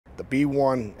The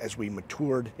B-1, as we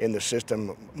matured in the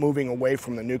system, moving away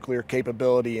from the nuclear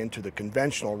capability into the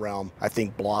conventional realm, I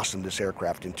think blossomed this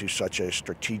aircraft into such a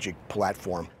strategic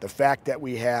platform. The fact that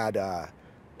we had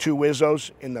two Izzos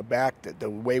in the back, the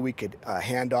way we could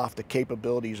hand off the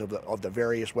capabilities of the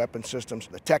various weapon systems.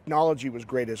 The technology was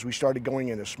great as we started going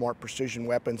into smart precision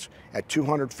weapons at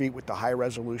 200 feet with the high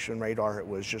resolution radar. It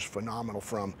was just phenomenal.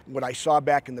 From what I saw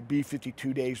back in the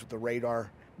B-52 days with the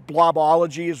radar,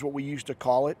 blobology is what we used to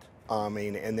call it.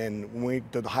 And then when we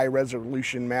did the high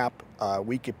resolution map,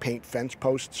 we could paint fence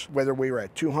posts, whether we were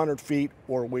at 200 feet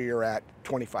or we were at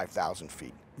 25,000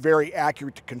 feet. Very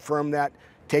accurate to confirm that.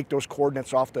 Take those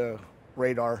coordinates off the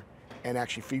radar and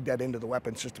actually feed that into the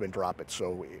weapon system and drop it.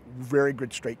 So very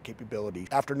good straight capability.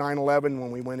 After 9/11,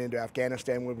 when we went into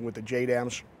Afghanistan with the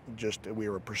JDAMs, we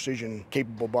were a precision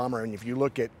capable bomber. And if you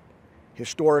look at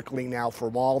historically now,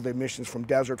 from all the missions from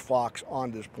Desert Fox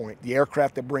on this point, the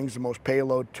aircraft that brings the most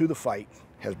payload to the fight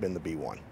has been the B-1.